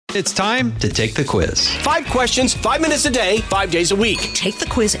It's time to take the quiz. 5 questions, 5 minutes a day, 5 days a week. Take the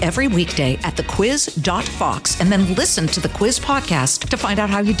quiz every weekday at thequiz.fox and then listen to the quiz podcast to find out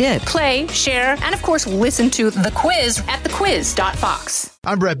how you did. Play, share, and of course, listen to The Quiz at thequiz.fox.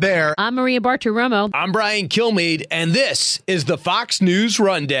 I'm Brett Baer. I'm Maria Bartiromo. I'm Brian Kilmeade, and this is the Fox News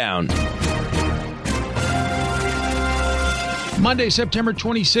Rundown. Monday, September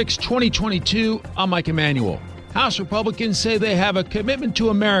 26, 2022, I'm Mike Emanuel. House Republicans say they have a commitment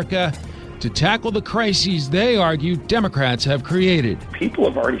to America to tackle the crises they argue Democrats have created. People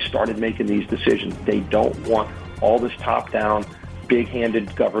have already started making these decisions. They don't want all this top-down,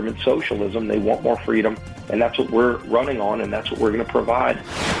 big-handed government socialism. They want more freedom, and that's what we're running on, and that's what we're going to provide.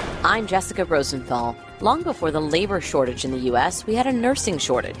 I'm Jessica Rosenthal. Long before the labor shortage in the U.S., we had a nursing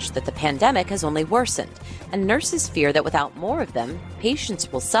shortage that the pandemic has only worsened. And nurses fear that without more of them,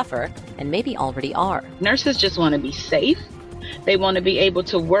 patients will suffer, and maybe already are. Nurses just want to be safe. They want to be able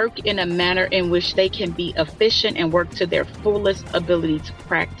to work in a manner in which they can be efficient and work to their fullest ability to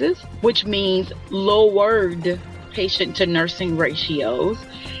practice, which means lowered patient to nursing ratios.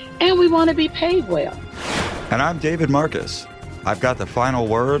 And we want to be paid well. And I'm David Marcus. I've got the final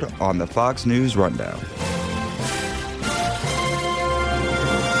word on the Fox News Rundown.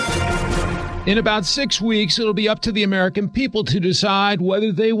 In about 6 weeks, it'll be up to the American people to decide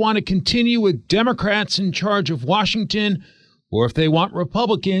whether they want to continue with Democrats in charge of Washington or if they want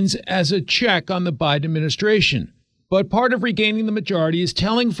Republicans as a check on the Biden administration. But part of regaining the majority is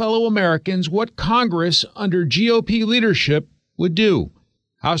telling fellow Americans what Congress under GOP leadership would do.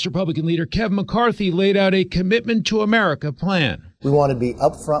 House Republican leader Kevin McCarthy laid out a Commitment to America plan. We want to be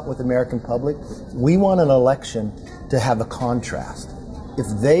upfront with the American public. We want an election to have a contrast.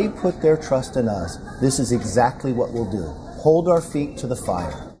 If they put their trust in us, this is exactly what we'll do. Hold our feet to the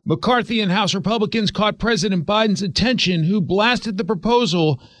fire. McCarthy and House Republicans caught President Biden's attention, who blasted the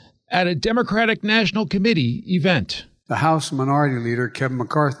proposal at a Democratic National Committee event. The House Minority Leader, Kevin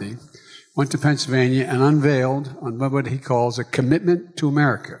McCarthy, went to Pennsylvania and unveiled on what he calls a commitment to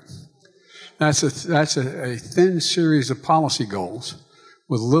America. That's a thin series of policy goals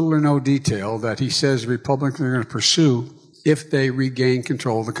with little or no detail that he says Republicans are going to pursue if they regain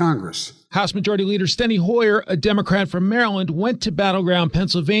control of the Congress. House Majority Leader Steny Hoyer, a Democrat from Maryland, went to battleground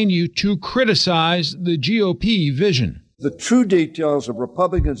Pennsylvania to criticize the GOP vision. The true details of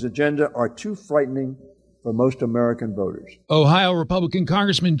Republicans' agenda are too frightening for most American voters. Ohio Republican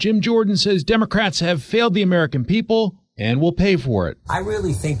Congressman Jim Jordan says Democrats have failed the American people and will pay for it. I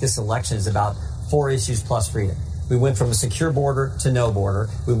really think this election is about 4 issues plus freedom. We went from a secure border to no border.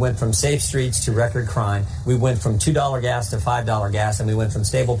 We went from safe streets to record crime. We went from $2 gas to $5 gas, and we went from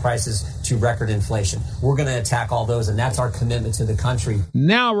stable prices to record inflation. We're going to attack all those, and that's our commitment to the country.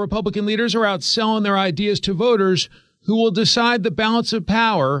 Now Republican leaders are out selling their ideas to voters who will decide the balance of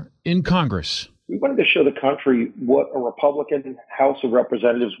power in Congress. We wanted to show the country what a Republican House of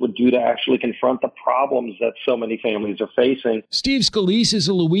Representatives would do to actually confront the problems that so many families are facing. Steve Scalise is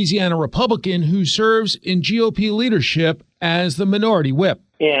a Louisiana Republican who serves in GOP leadership as the minority whip.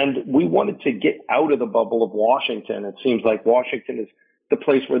 And we wanted to get out of the bubble of Washington. It seems like Washington is the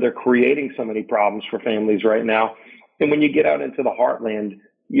place where they're creating so many problems for families right now. And when you get out into the heartland,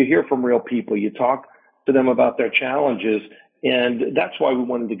 you hear from real people. You talk to them about their challenges. And that's why we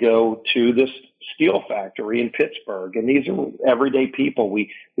wanted to go to this steel factory in Pittsburgh. And these are everyday people.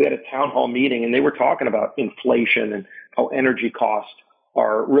 We had a town hall meeting, and they were talking about inflation and how energy costs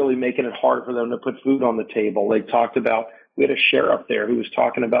are really making it hard for them to put food on the table. They talked about, we had a sheriff there who was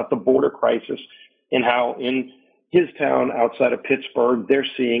talking about the border crisis and how in his town outside of Pittsburgh, they're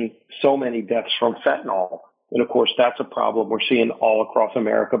seeing so many deaths from fentanyl. And of course, that's a problem we're seeing all across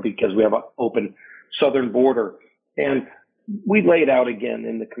America because we have an open southern border. And we laid out again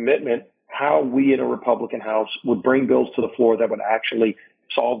in the commitment how we in a Republican House would bring bills to the floor that would actually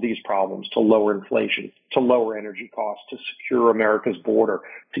solve these problems, to lower inflation, to lower energy costs, to secure America's border,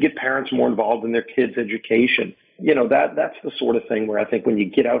 to get parents more involved in their kids' education. You know, that's the sort of thing where I think when you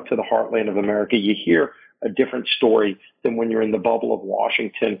get out to the heartland of America, you hear a different story than when you're in the bubble of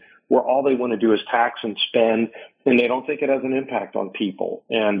Washington, where all they want to do is tax and spend, and they don't think it has an impact on people.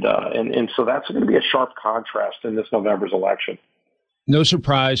 And so that's going to be a sharp contrast in this November's election. No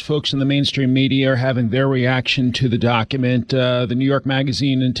surprise, folks in the mainstream media are having their reaction to the document. The New York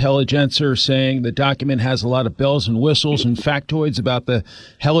Magazine Intelligencer saying the document has a lot of bells and whistles and factoids about the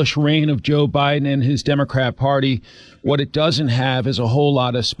hellish reign of Joe Biden and his Democrat Party. What it doesn't have is a whole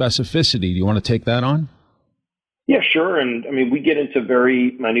lot of specificity. Do you want to take that on? Yeah, sure. And I mean, we get into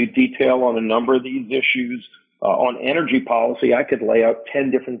very minute detail on a number of these issues. On energy policy, I could lay out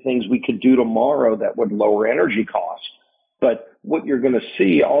 10 different things we could do tomorrow that would lower energy costs. But what you're going to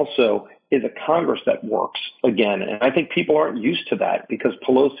see also is a Congress that works again. And I think people aren't used to that because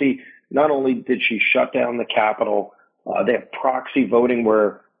Pelosi, not only did she shut down the Capitol, they have proxy voting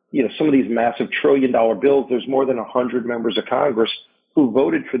where, some of these massive $1 trillion bills, there's more than 100 members of Congress who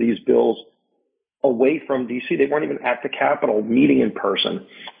voted for these bills away from D.C. They weren't even at the Capitol meeting in person.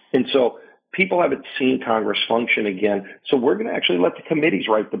 And so people haven't seen Congress function again. So we're going to actually let the committees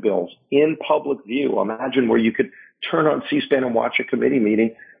write the bills in public view. Imagine where you could turn on C-SPAN and watch a committee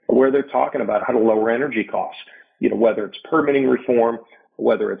meeting where they're talking about how to lower energy costs, whether it's permitting reform,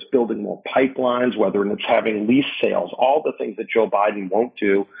 whether it's building more pipelines, whether it's having lease sales, all the things that Joe Biden won't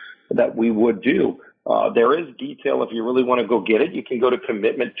do that we would do. There is detail. If you really want to go get it, you can go to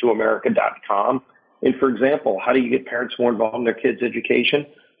commitmenttoamerica.com. And for example, how do you get parents more involved in their kids' education?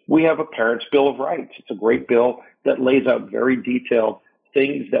 We have a Parents' Bill of Rights. It's a great bill that lays out very detailed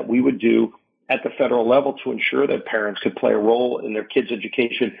things that we would do at the federal level to ensure that parents could play a role in their kids'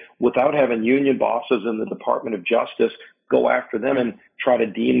 education without having union bosses in the Department of Justice go after them and try to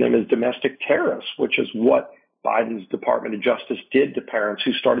deem them as domestic terrorists, which is what Biden's Department of Justice did to parents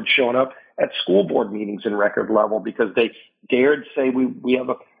who started showing up at school board meetings in record level because they dared say we have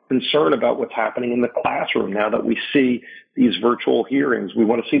a concern about what's happening in the classroom now that we see these virtual hearings. We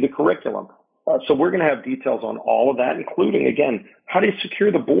want to see the curriculum. So we're going to have details on all of that, including, again, how do you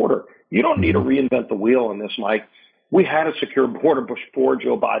secure the border? You don't need to reinvent the wheel on this, Mike. We had a secure border before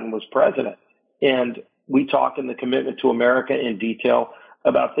Joe Biden was president. And we talk in the Commitment to America in detail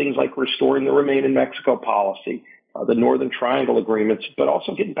about things like restoring the Remain in Mexico policy, the Northern Triangle agreements, but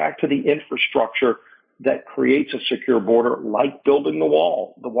also getting back to the infrastructure that creates a secure border, like building the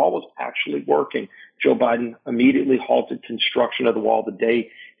wall. The wall was actually working. Joe Biden immediately halted construction of the wall the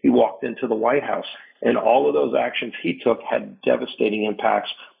day he walked into the White House. And all of those actions he took had devastating impacts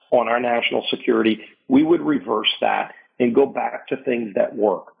on our national security. We would reverse that and go back to things that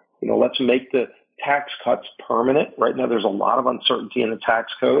work. Let's make the tax cuts permanent. Right now, there's a lot of uncertainty in the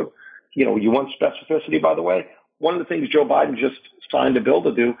tax code. You want specificity, by the way. One of the things Joe Biden just signed a bill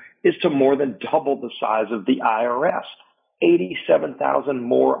to do is to more than double the size of the IRS. 87,000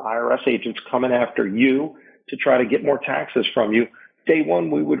 more IRS agents coming after you to try to get more taxes from you. Day one,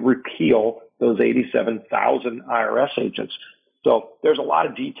 we would repeal those 87,000 IRS agents. So there's a lot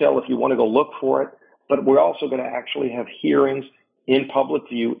of detail if you want to go look for it, but we're also going to actually have hearings in public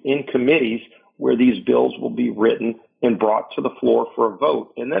view in committees where these bills will be written and brought to the floor for a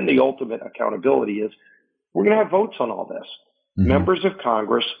vote. And then the ultimate accountability is we're going to have votes on all this. Members of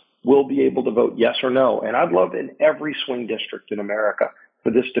Congress will be able to vote yes or no. And I'd love in every swing district in America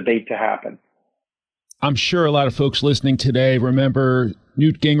for this debate to happen. I'm sure a lot of folks listening today remember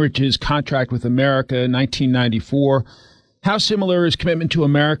Newt Gingrich's contract with America in 1994. How similar is Commitment to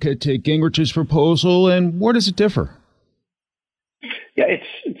America to Gingrich's proposal, and where does it differ? Yeah,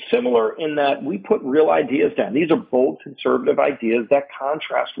 it's similar in that we put real ideas down. These are bold conservative ideas that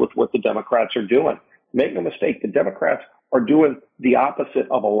contrast with what the Democrats are doing. Make no mistake, the Democrats are doing the opposite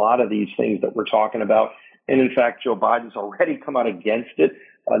of a lot of these things that we're talking about. And in fact, Joe Biden's already come out against it.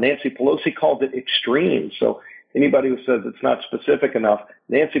 Nancy Pelosi called it extreme. So anybody who says it's not specific enough,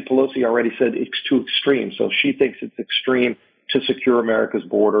 Nancy Pelosi already said it's too extreme. So she thinks it's extreme to secure America's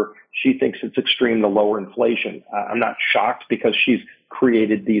border. She thinks it's extreme to lower inflation. I'm not shocked because she's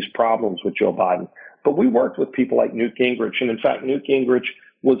created these problems with Joe Biden. But we worked with people like Newt Gingrich. And in fact, Newt Gingrich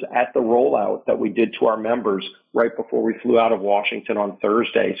was at the rollout that we did to our members right before we flew out of Washington on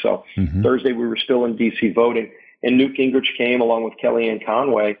Thursday. So Thursday we were still in D.C. voting. And Newt Gingrich came along with Kellyanne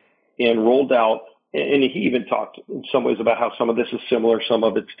Conway and rolled out. And he even talked in some ways about how some of this is similar, some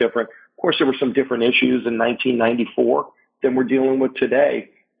of it's different. Of course, there were some different issues in 1994 than we're dealing with today.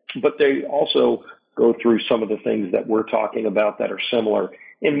 But they also go through some of the things that we're talking about that are similar.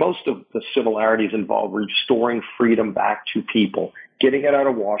 And most of the similarities involve restoring freedom back to people, getting it out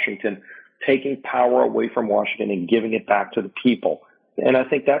of Washington, taking power away from Washington and giving it back to the people. And I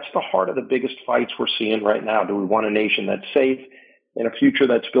think that's the heart of the biggest fights we're seeing right now. Do we want a nation that's safe and a future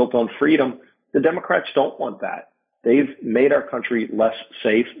that's built on freedom? The Democrats don't want that. They've made our country less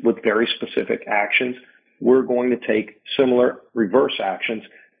safe with very specific actions. We're going to take similar reverse actions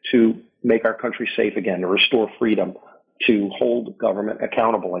to make our country safe again, to restore freedom, to hold government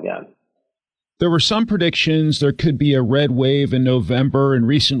accountable again. There were some predictions there could be a red wave in November. In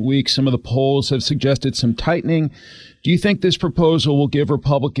recent weeks, some of the polls have suggested some tightening. Do you think this proposal will give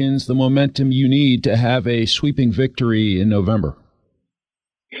Republicans the momentum you need to have a sweeping victory in November?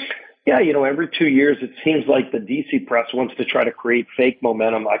 Yeah, every 2 years, it seems like the D.C. press wants to try to create fake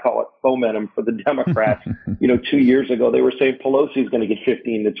momentum. I call it fomentum for the Democrats. 2 years ago, they were saying Pelosi is going to get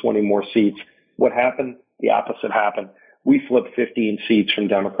 15 to 20 more seats. What happened? The opposite happened. we flipped 15 seats from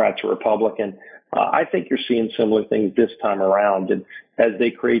Democrat to Republican. I think you're seeing similar things this time around. And as they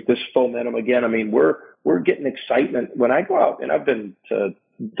create this momentum again, I mean, we're getting excitement. When I go out, and I've been to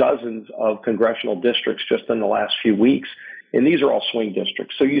dozens of congressional districts just in the last few weeks, and these are all swing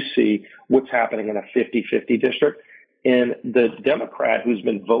districts. So you see what's happening in a 50-50 district. And the Democrat who's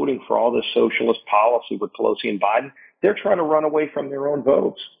been voting for all this socialist policy with Pelosi and Biden, they're trying to run away from their own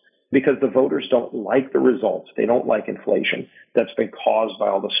votes because the voters don't like the results. They don't like inflation that's been caused by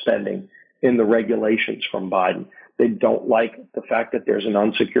all the spending in the regulations from Biden. They don't like the fact that there's an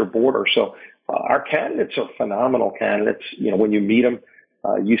unsecure border. So our candidates are phenomenal candidates. You know, when you meet them,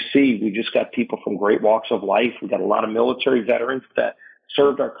 you see we just got people from great walks of life. We got a lot of military veterans that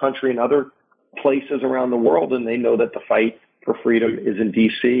served our country in other places around the world, and they know that the fight for freedom is in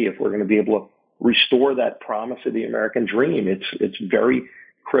D.C. If we're going to be able to restore that promise of the American dream, it's very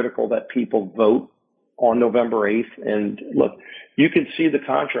critical that people vote on November 8th. And look, you can see the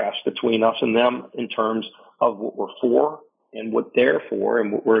contrast between us and them in terms of what we're for and what they're for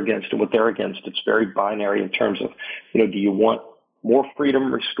and what we're against and what they're against. It's very binary in terms of, you know, do you want more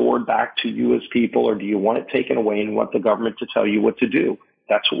freedom restored back to you as people, or do you want it taken away and want the government to tell you what to do?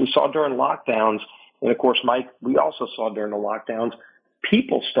 That's what we saw during lockdowns. And of course, Mike, we also saw during the lockdowns,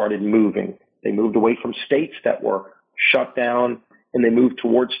 people started moving. They moved away from states that were shut down, and they moved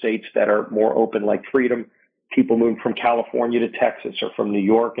towards states that are more open, like freedom. People moved from California to Texas, or from New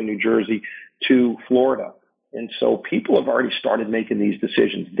York and New Jersey to Florida. And so people have already started making these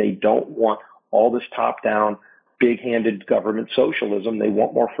decisions. They don't want all this top-down, big-handed government socialism. They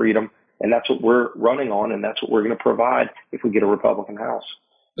want more freedom. And that's what we're running on, and that's what we're going to provide if we get a Republican House.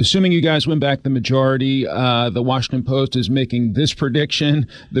 Assuming you guys win back the majority, the Washington Post is making this prediction.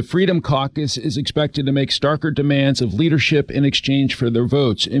 The Freedom Caucus is expected to make starker demands of leadership in exchange for their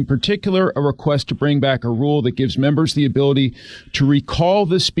votes. In particular, a request to bring back a rule that gives members the ability to recall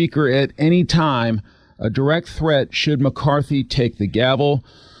the speaker at any time, a direct threat should McCarthy take the gavel.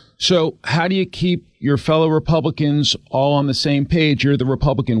 So how do you keep your fellow Republicans all on the same page? You're the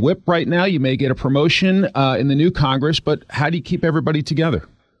Republican whip right now. You may get a promotion in the new Congress, but how do you keep everybody together?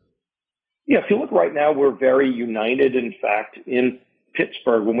 Yeah, if you look right now, we're very united. In fact, in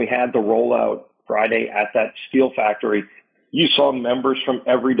Pittsburgh, when we had the rollout Friday at that steel factory, you saw members from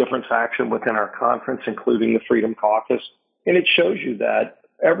every different faction within our conference, including the Freedom Caucus. And it shows you that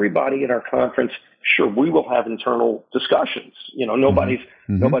everybody in our conference, sure, we will have internal discussions. You know, nobody's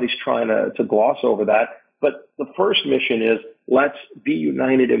trying to gloss over that. But the first mission is let's be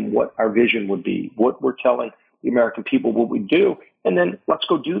united in what our vision would be, what we're telling the American people what we do, and then let's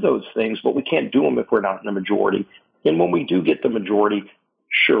go do those things. But we can't do them if we're not in the majority. And when we do get the majority,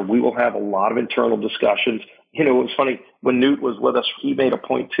 sure, we will have a lot of internal discussions. You know, it was funny, when Newt was with us, he made a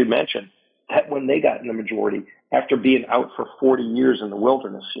point to mention that when they got in the majority, after being out for 40 years in the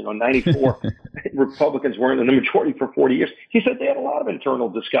wilderness, you know, 94 Republicans weren't in the majority for 40 years. He said they had a lot of internal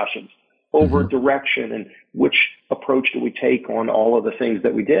discussions over direction and which approach do we take on all of the things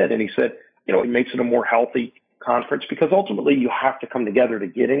that we did. And he said, you know, it makes it a more healthy conference because ultimately you have to come together to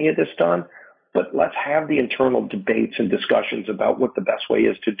get any of this done. But let's have the internal debates and discussions about what the best way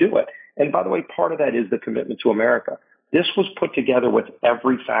is to do it. And by the way, part of that is the commitment to America. This was put together with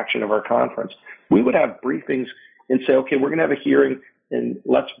every faction of our conference. We would have briefings and say, okay, we're going to have a hearing and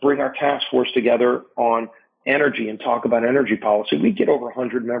let's bring our task force together on energy and talk about energy policy. We get over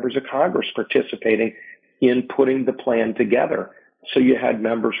 100 members of Congress participating in putting the plan together. So you had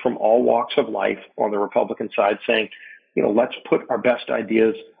members from all walks of life on the Republican side saying, you know, let's put our best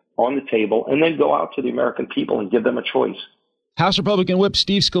ideas on the table and then go out to the American people and give them a choice. House Republican Whip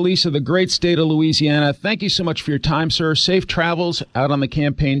Steve Scalise, the great state of Louisiana. Thank you so much for your time, sir. Safe travels out on the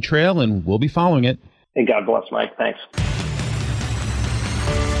campaign trail, and we'll be following it. And God bless, Mike. Thanks.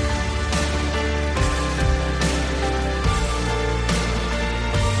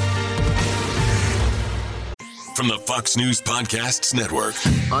 From the Fox News Podcasts Network.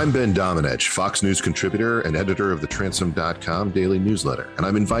 I'm Ben Domenech, Fox News contributor and editor of the Transom.com daily newsletter, and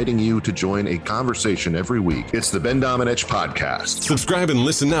I'm inviting you to join a conversation every week. It's the Ben Domenech Podcast. Subscribe and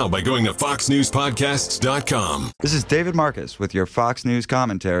listen now by going to foxnewspodcasts.com. This is David Marcus with your Fox News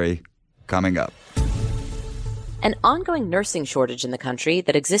commentary coming up. An ongoing nursing shortage in the country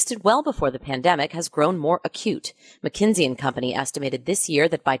that existed well before the pandemic has grown more acute. McKinsey & Company estimated this year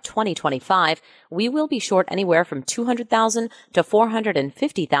that by 2025, we will be short anywhere from 200,000 to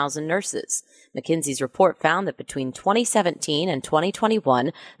 450,000 nurses. McKinsey's report found that between 2017 and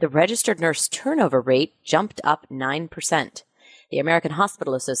 2021, the registered nurse turnover rate jumped up 9%. The American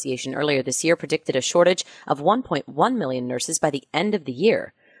Hospital Association earlier this year predicted a shortage of 1.1 million nurses by the end of the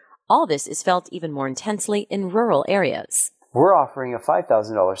year. All this is felt even more intensely in rural areas. We're offering a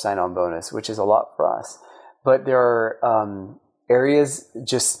 $5,000 sign-on bonus, which is a lot for us. But there are areas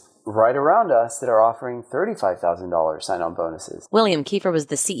just right around us that are offering $35,000 sign-on bonuses. William Kiefer was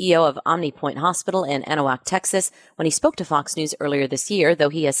the CEO of OmniPoint Hospital in Anahuac, Texas, when he spoke to Fox News earlier this year, though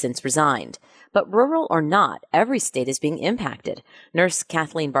he has since resigned. But rural or not, every state is being impacted. Nurse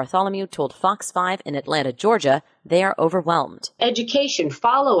Kathleen Bartholomew told Fox 5 in Atlanta, Georgia, they are overwhelmed. Education,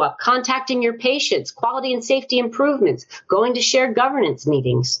 follow-up, contacting your patients, quality and safety improvements, going to shared governance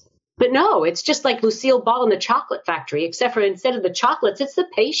meetings. But no, it's just like Lucille Ball in the chocolate factory, except for instead of the chocolates, it's the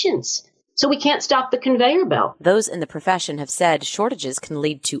patients. So we can't stop the conveyor belt. Those in the profession have said shortages can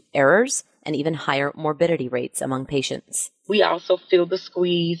lead to errors and even higher morbidity rates among patients. We also feel the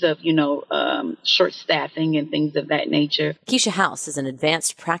squeeze of, short staffing and things of that nature. Keisha House is an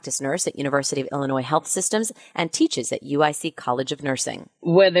advanced practice nurse at University of Illinois Health Systems and teaches at UIC College of Nursing.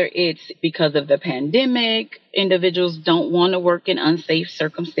 Whether it's because of the pandemic, individuals don't want to work in unsafe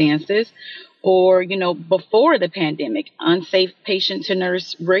circumstances, or, before the pandemic, unsafe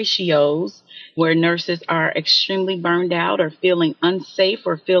patient-to-nurse ratios where nurses are extremely burned out or feeling unsafe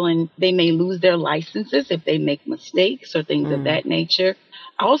or feeling they may lose their licenses if they make mistakes or things of that nature.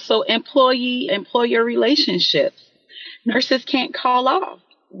 Also, employee-employer relationships. Nurses can't call off.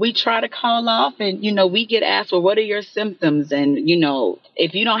 We try to call off and, we get asked, well, what are your symptoms? And,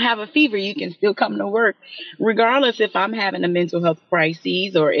 if you don't have a fever, you can still come to work, regardless if I'm having a mental health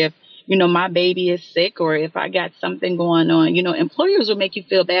crisis or if my baby is sick or if I got something going on. Employers will make you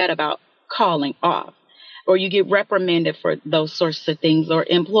feel bad about calling off, or you get reprimanded for those sorts of things, or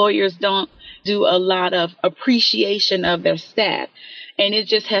employers don't do a lot of appreciation of their staff. And it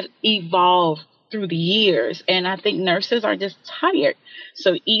just has evolved through the years. And I think nurses are just tired.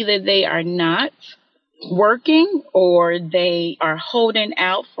 So either they are not working or they are holding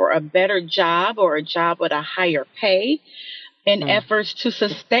out for a better job or a job with a higher pay in efforts to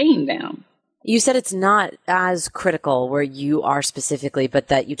sustain them. You said it's not as critical where you are specifically, but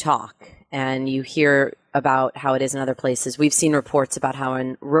that you talk and you hear about how it is in other places. We've seen reports about how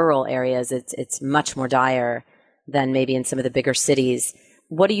in rural areas it's much more dire than maybe in some of the bigger cities.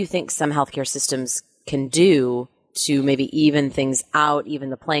 What do you think some healthcare systems can do to maybe even things out,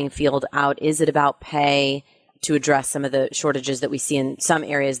 even the playing field out? Is it about pay to address some of the shortages that we see in some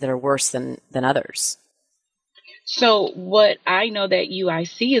areas that are worse than others? So what I know that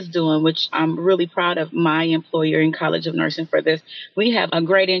UIC is doing, which I'm really proud of my employer in College of Nursing for this, we have a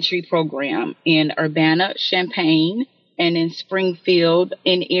great entry program in Urbana, Champaign, and in Springfield,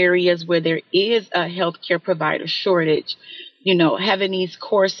 in areas where there is a healthcare provider shortage. Having these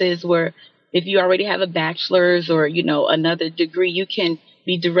courses where if you already have a bachelor's or, another degree, you can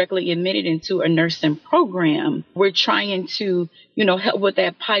be directly admitted into a nursing program. We're trying to, help with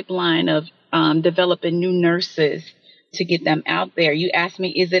that pipeline of developing new nurses to get them out there. You asked me,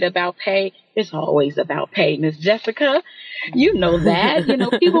 is it about pay? It's always about pay, Miss Jessica. You know that.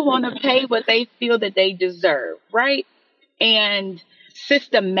 People want to pay what they feel that they deserve, right? And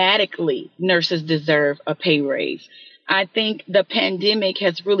systematically, nurses deserve a pay raise. I think the pandemic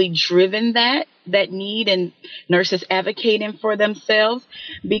has really driven that need and nurses advocating for themselves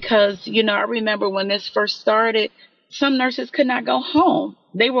because, I remember when this first started, some nurses could not go home.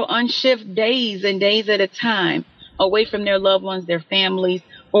 They were on shift days and days at a time, away from their loved ones, their families.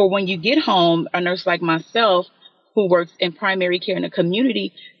 Or when you get home, a nurse like myself, who works in primary care in the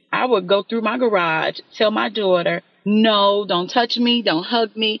community, I would go through my garage, tell my daughter, no, don't touch me, don't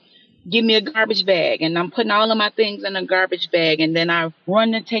hug me, give me a garbage bag. And I'm putting all of my things in a garbage bag. And then I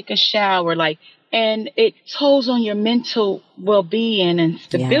run to take a shower, and it tolls on your mental well-being and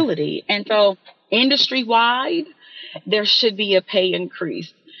stability. Yeah. And so industry-wide, there should be a pay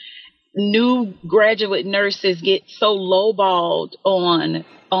increase. New graduate nurses get so lowballed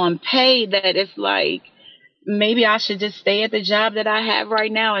on pay that it's like, maybe I should just stay at the job that I have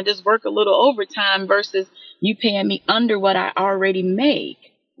right now and just work a little overtime versus you paying me under what I already make.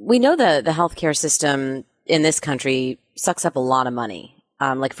 We know the healthcare system in this country sucks up a lot of money.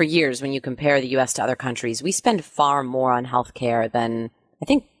 For years, when you compare the U.S. to other countries, we spend far more on healthcare than I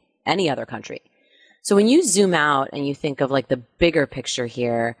think any other country. So when you zoom out and you think of the bigger picture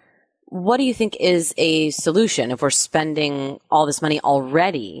here, what do you think is a solution if we're spending all this money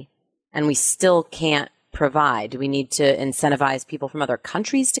already and we still can't provide? Do we need to incentivize people from other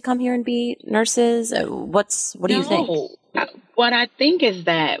countries to come here and be nurses? What do you think? What I think is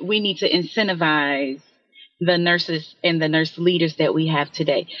that we need to incentivize the nurses and the nurse leaders that we have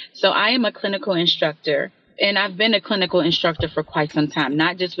today. So I am a clinical instructor, and I've been a clinical instructor for quite some time,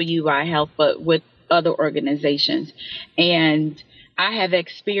 not just with UI Health, but with other organizations. And I have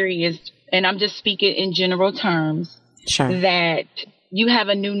experienced, and I'm just speaking in general terms, that you have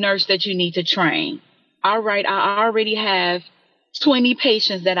a new nurse that you need to train. All right, I already have 20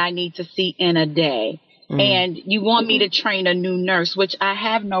 patients that I need to see in a day. And you want me to train a new nurse, which I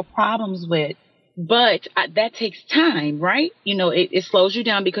have no problems with. But that takes time, right? You know, it slows you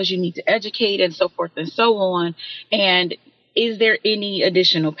down because you need to educate and so forth and so on. And is there any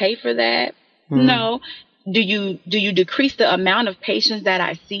additional pay for that? No. Do you decrease the amount of patients that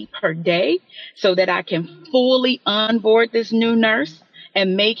I see per day so that I can fully onboard this new nurse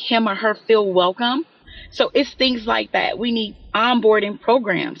and make him or her feel welcome? So it's things like that. We need onboarding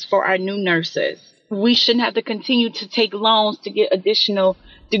programs for our new nurses. We shouldn't have to continue to take loans to get additional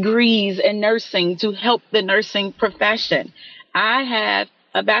degrees in nursing to help the nursing profession. I have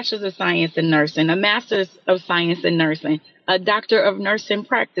a bachelor's of science in nursing, a master's of science in nursing, a doctor of nursing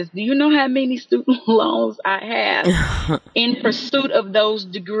practice. Do you know how many student loans I have in pursuit of those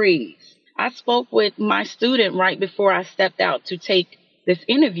degrees? I spoke with my student right before I stepped out to take this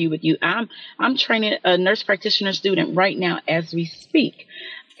interview with you. I'm training a nurse practitioner student right now as we speak.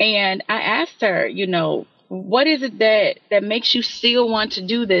 And I asked her, you know, what is it that makes you still want to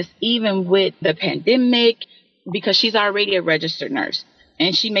do this even with the pandemic? Because she's already a registered nurse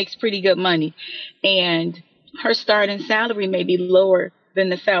and she makes pretty good money. And her starting salary may be lower than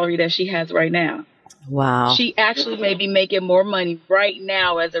the salary that she has right now. Wow. She actually may be making more money right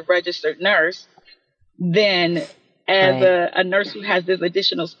now as a registered nurse than as a nurse who has this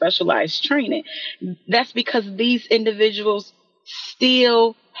additional specialized training. That's because these individuals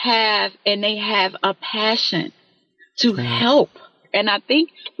still have, and they have a passion to help. And I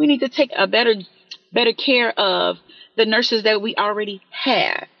think we need to take a better care of the nurses that we already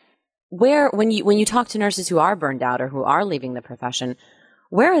have. Where, when you talk to nurses who are burned out or who are leaving the profession,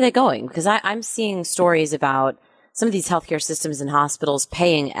 where are they going? Because I'm seeing stories about some of these healthcare systems and hospitals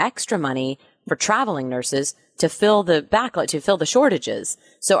paying extra money for traveling nurses to fill the backlog, to fill the shortages.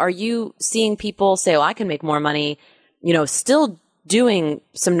 So are you seeing people say, oh, I can make more money, you know, still doing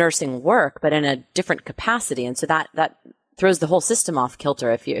some nursing work, but in a different capacity? And so that throws the whole system off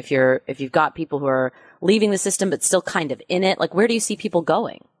kilter. If you've got people who are leaving the system, but still kind of in it, like, where do you see people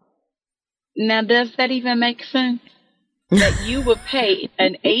going? Now, does that even make sense? That you would pay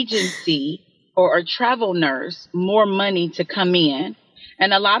an agency or a travel nurse more money to come in.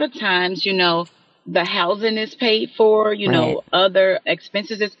 And a lot of times, you know, the housing is paid for, you know, other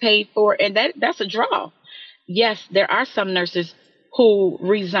expenses is paid for, and that's a draw. Yes, there are some nurses who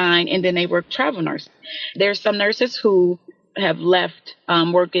resign and then they work travel nurse. There's some nurses who have left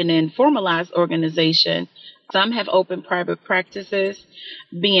working in formalized organization. Some have opened private practices,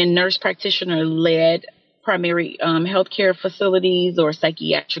 being nurse practitioner led primary healthcare facilities or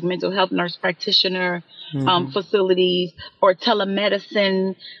psychiatric mental health nurse practitioner facilities, or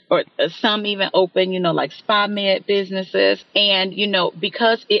telemedicine, or some even open, you know, like spa med businesses. And, you know,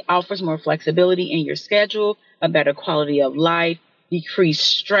 because it offers more flexibility in your schedule, a better quality of life, decreased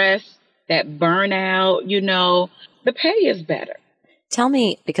stress, that burnout, you know, the pay is better. Tell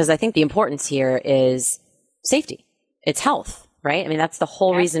me, because I think the importance here is safety. It's health, right? I mean, that's the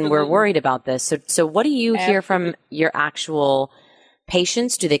whole reason we're worried about this. So what do you hear from your actual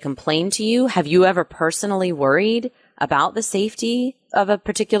patients? Do they complain to you? Have you ever personally worried about the safety of a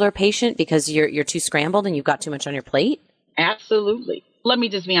particular patient because you're too scrambled and you've got too much on your plate? Absolutely. Let me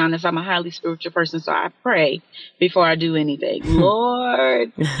just be honest. I'm a highly spiritual person, so I pray before I do anything.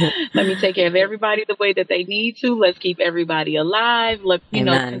 Lord, let me take care of everybody the way that they need to. Let's keep everybody alive. Let's, you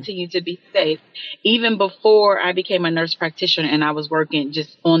know, continue to be safe. Even before I became a nurse practitioner and I was working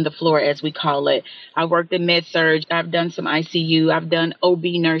just on the floor, as we call it, I worked in med-surg. I've done some ICU. I've done OB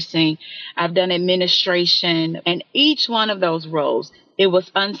nursing. I've done administration. And each one of those roles, it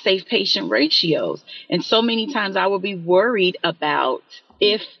was unsafe patient ratios. And so many times I would be worried about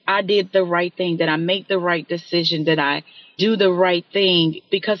if I did the right thing, that I make the right decision, that I do the right thing,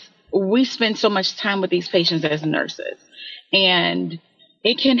 because we spend so much time with these patients as nurses. And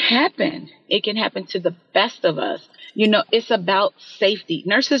it can happen. It can happen to the best of us. You know, it's about safety.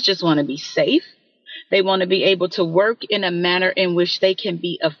 Nurses just want to be safe. They want to be able to work in a manner in which they can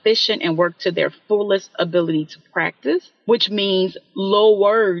be efficient and work to their fullest ability to practice, which means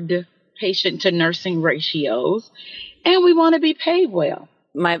lowered patient to nursing ratios. And we want to be paid well.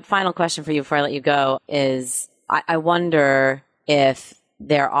 My final question for you before I let you go is, I wonder if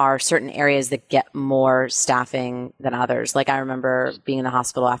there are certain areas that get more staffing than others. Like, I remember being in the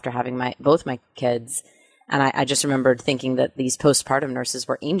hospital after having both my kids, and I just remembered thinking that these postpartum nurses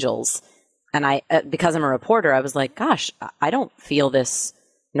were angels. And because I'm a reporter, I was like, gosh, I don't feel this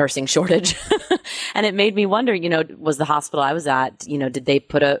nursing shortage. And it made me wonder, was the hospital I was at, did they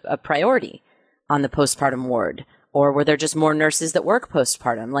put a priority on the postpartum ward? Or were there just more nurses that work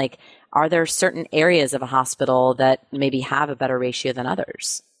postpartum? Like, are there certain areas of a hospital that maybe have a better ratio than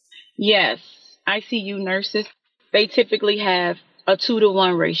others? Yes. ICU nurses, they typically have a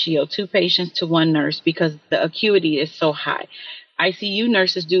 2-to-1 ratio, 2 patients to 1 nurse, because the acuity is so high. ICU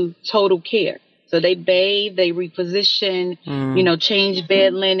nurses do total care. So they bathe, they reposition, change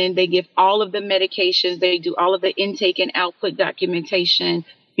bed linen. They give all of the medications. They do all of the intake and output documentation.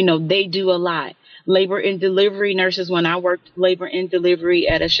 They do a lot. Labor and delivery nurses, when I worked labor and delivery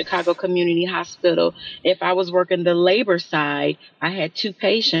at a Chicago community hospital, if I was working the labor side, I had 2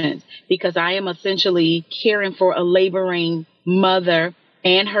 patients because I am essentially caring for a laboring mother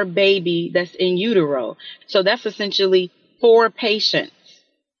and her baby that's in utero. So that's essentially 4 patients,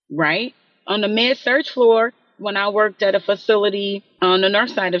 right? On the med-surg floor, when I worked at a facility on the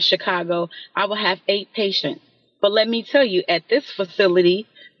north side of Chicago, I would have 8 patients. But let me tell you, at this facility,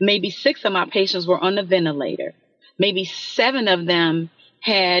 maybe 6 of my patients were on the ventilator. Maybe 7 of them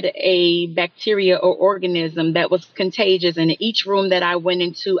had a bacteria or organism that was contagious. And in each room that I went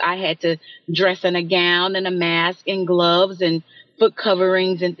into, I had to dress in a gown and a mask and gloves and foot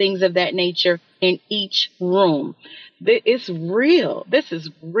coverings and things of that nature in each room. It's real. This is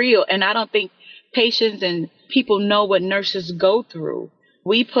real. And I don't think patients and people know what nurses go through.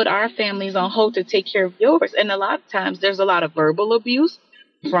 We put our families on hold to take care of yours. And a lot of times there's a lot of verbal abuse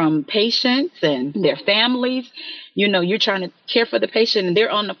from patients and their families. You're trying to care for the patient and they're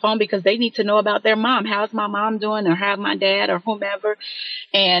on the phone because they need to know about their mom. How's my mom doing? Or how's my dad or whomever?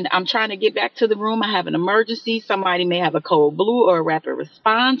 And I'm trying to get back to the room. I have an emergency. Somebody may have a cold blue or a rapid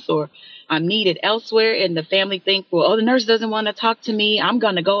response, or I'm needed elsewhere. And the family think, well, the nurse doesn't want to talk to me. I'm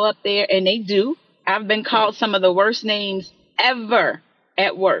going to go up there. And they do. I've been called some of the worst names ever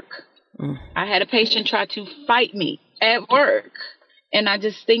at work. I had a patient try to fight me at work. And I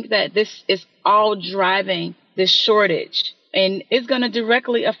just think that this is all driving this shortage. And it's going to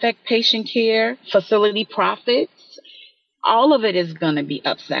directly affect patient care, facility profits. All of it is going to be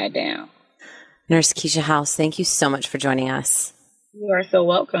upside down. Nurse Keisha House, thank you so much for joining us. You are so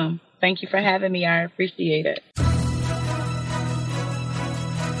welcome. Thank you for having me. I appreciate it.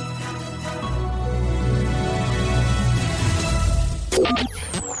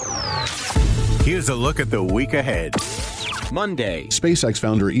 Here's a look at the week ahead. Monday. SpaceX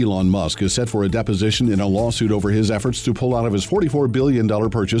founder Elon Musk is set for a deposition in a lawsuit over his efforts to pull out of his $44 billion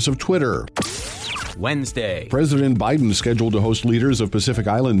purchase of Twitter. Wednesday. President Biden is scheduled to host leaders of Pacific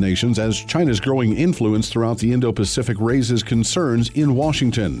Island nations as China's growing influence throughout the Indo-Pacific raises concerns in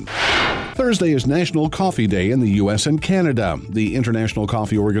Washington. Thursday is National Coffee Day in the U.S. and Canada. The International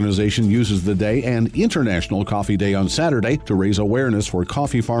Coffee Organization uses the day and International Coffee Day on Saturday to raise awareness for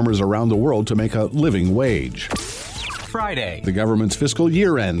coffee farmers around the world to make a living wage. Friday. The government's fiscal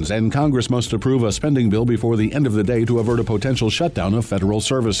year ends, and Congress must approve a spending bill before the end of the day to avert a potential shutdown of federal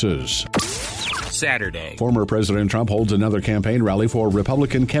services. Saturday. Former President Trump holds another campaign rally for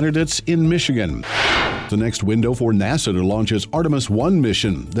Republican candidates in Michigan. The next window for NASA to launch its Artemis 1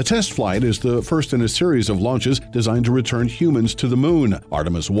 mission. The test flight is the first in a series of launches designed to return humans to the moon.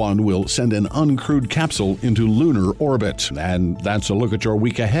 Artemis 1 will send an uncrewed capsule into lunar orbit. And that's a look at your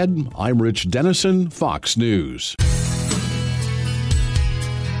week ahead. I'm Rich Dennison, Fox News.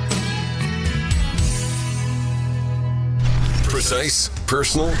 Precise,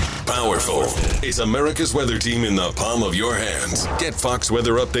 personal, powerful. It's America's weather team in the palm of your hands. Get Fox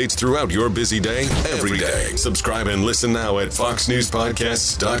weather updates throughout your busy day, every day. Subscribe and listen now at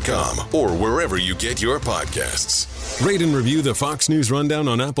foxnewspodcasts.com or wherever you get your podcasts. Rate and review the Fox News Rundown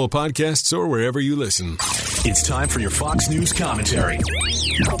on Apple Podcasts or wherever you listen. It's time for your Fox News commentary.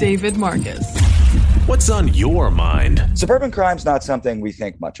 David Marcus. What's on your mind? Suburban crime's not something we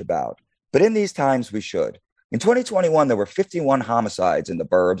think much about, but in these times we should. In 2021, there were 51 homicides in the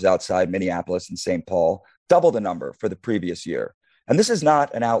burbs outside Minneapolis and St. Paul, double the number for the previous year. And this is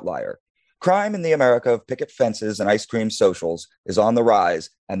not an outlier. Crime in the America of picket fences and ice cream socials is on the rise,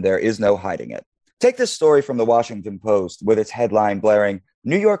 and there is no hiding it. Take this story from the Washington Post with its headline blaring,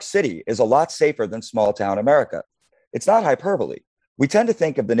 "New York City is a lot safer than small-town America." It's not hyperbole. We tend to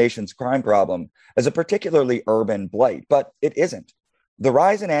think of the nation's crime problem as a particularly urban blight, but it isn't. The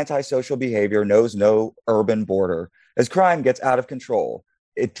rise in antisocial behavior knows no urban border. As crime gets out of control,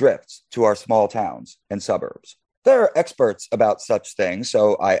 it drifts to our small towns and suburbs. There are experts about such things,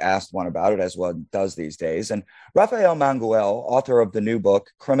 so I asked one about it, as one does these days. And Rafael Manguel, author of the new book,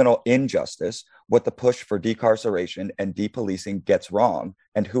 Criminal Injustice, What the Push for Decarceration and Depolicing Gets Wrong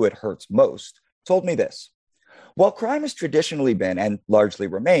and Who It Hurts Most, told me this. While crime has traditionally been, and largely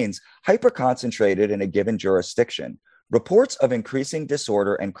remains, hyper-concentrated in a given jurisdiction, reports of increasing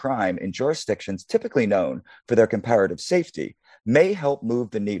disorder and crime in jurisdictions typically known for their comparative safety may help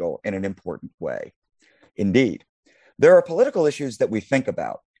move the needle in an important way. Indeed, there are political issues that we think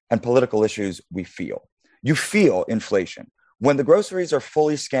about and political issues we feel. You feel inflation. When the groceries are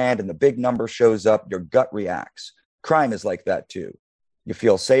fully scanned and the big number shows up, your gut reacts. Crime is like that too. You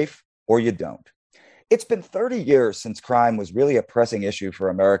feel safe or you don't. It's been 30 years since crime was really a pressing issue for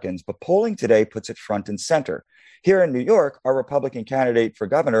Americans, but polling today puts it front and center. Here in New York, our Republican candidate for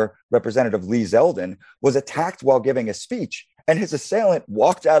governor, Representative Lee Zeldin, was attacked while giving a speech, and his assailant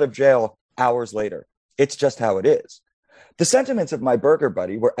walked out of jail hours later. It's just how it is. The sentiments of my burger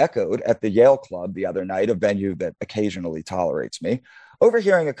buddy were echoed at the Yale Club the other night, a venue that occasionally tolerates me.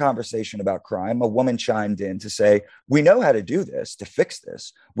 Overhearing a conversation about crime, a woman chimed in to say, "We know how to do this, to fix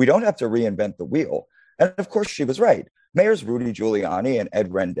this. We don't have to reinvent the wheel." And of course, she was right. Mayors Rudy Giuliani and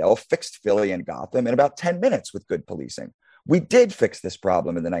Ed Rendell fixed Philly and Gotham in about 10 minutes with good policing. We did fix this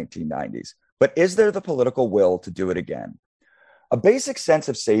problem in the 1990s, but is there the political will to do it again? A basic sense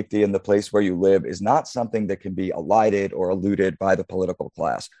of safety in the place where you live is not something that can be elided or eluded by the political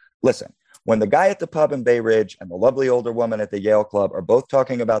class. Listen, when the guy at the pub in Bay Ridge and the lovely older woman at the Yale Club are both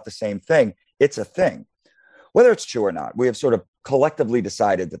talking about the same thing, it's a thing. Whether it's true or not, we have sort of collectively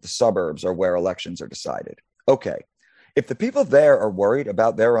decided that the suburbs are where elections are decided. Okay, if the people there are worried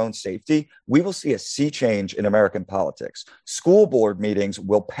about their own safety, we will see a sea change in American politics. School board meetings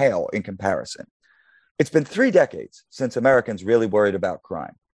will pale in comparison. It's been 3 decades since Americans really worried about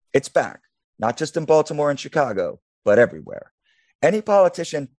crime. It's back, not just in Baltimore and Chicago, but everywhere. Any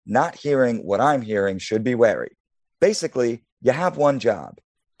politician not hearing what I'm hearing should be wary. Basically, you have one job: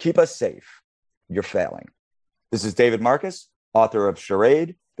 keep us safe. You're failing. This is David Marcus, author of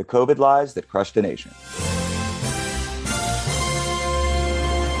Charade, The COVID Lies That Crushed a Nation.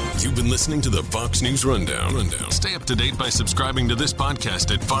 You've been listening to the Fox News Rundown. Stay up to date by subscribing to this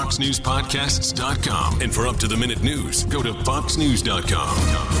podcast at foxnewspodcasts.com. And for up-to-the-minute news, go to foxnews.com.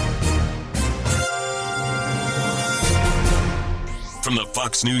 From the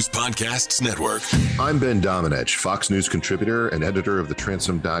Fox News Podcasts Network. I'm Ben Domenech, Fox News contributor and editor of the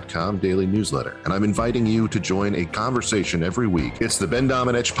Transom.com daily newsletter, and I'm inviting you to join a conversation every week. It's the Ben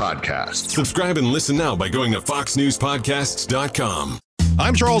Domenech Podcast. Subscribe and listen now by going to foxnewspodcasts.com.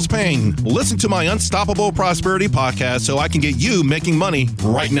 I'm Charles Payne. Listen to my Unstoppable Prosperity podcast so I can get you making money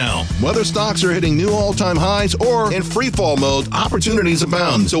right now. Whether stocks are hitting new all-time highs or in free fall mode, opportunities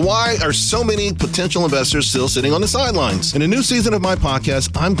abound. So why are so many potential investors still sitting on the sidelines? In a new season of my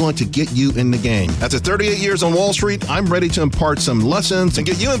podcast, I'm going to get you in the game. After 38 years on Wall Street, I'm ready to impart some lessons and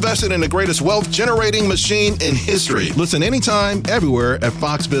get you invested in the greatest wealth-generating machine in history. Listen anytime, everywhere at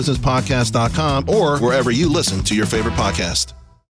foxbusinesspodcast.com or wherever you listen to your favorite podcast.